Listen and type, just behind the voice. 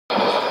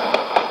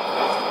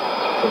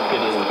Let's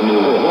get into the new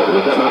world order.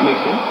 Does that not make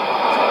sense?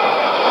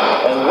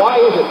 And why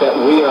is it that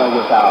we are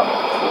without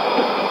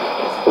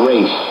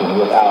race and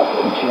without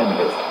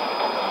gender?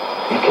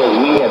 Because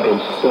we have been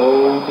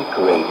so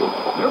degraded.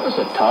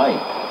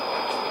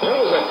 There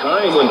was a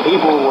time when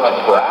people were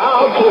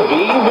proud to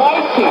be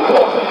white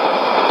people.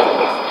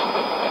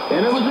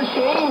 And it was a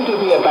shame to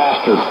be a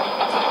bastard.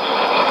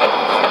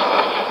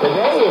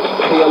 Today, it's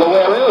the other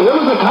way around. There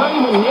was a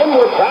time when men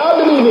were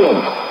proud to be men.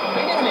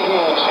 They didn't make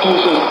any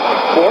excuses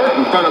for it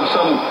in front of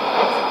some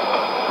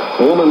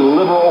woman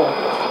liberal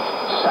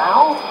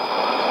sow.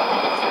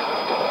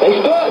 They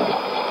stood.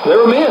 They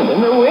were men,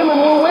 and their women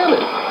were women.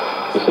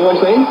 You see what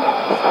I'm saying?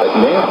 But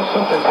now,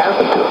 something's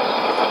happened to us.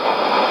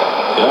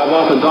 And I've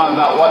often thought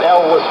about what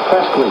Elvis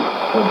Presley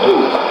would do.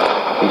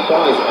 He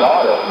saw his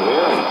daughter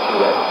married to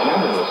that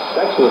genderless,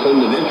 sexless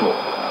individual.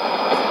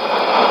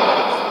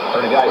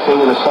 Heard a guy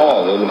singing a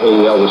song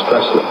imitating Elvis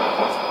Presley.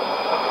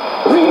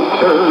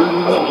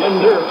 Return the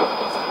gender,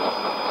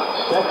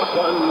 sex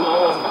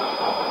unknown.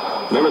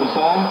 Remember the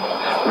song?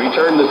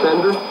 Return the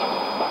sender?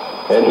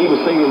 And he was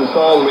singing the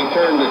song,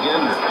 Return the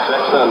gender,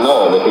 sex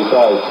unknown, if he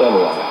saw his son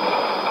on it.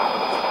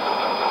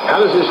 How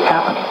does this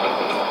happen?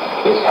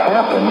 It's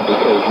happened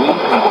because we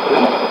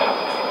complete.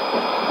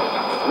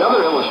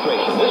 Another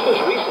illustration. This was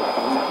recent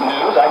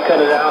news. I cut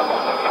it out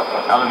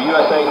of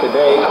USA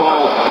Today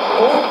called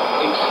Hope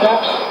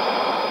Accepts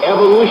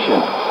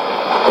Evolution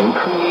and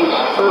Creates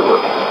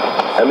Fervor.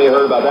 Have you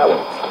heard about that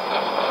one?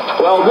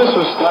 Well, this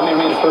was, let me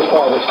read the first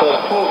part, which says,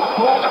 quote,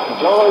 Pope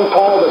John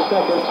Paul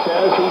II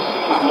says he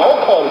sees no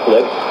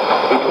conflict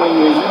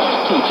between religious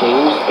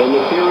teachings and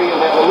the theory of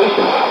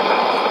evolution.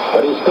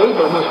 But his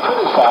statement was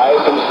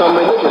criticized in some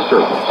religious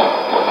circles.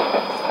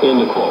 End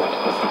of quote.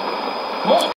 Most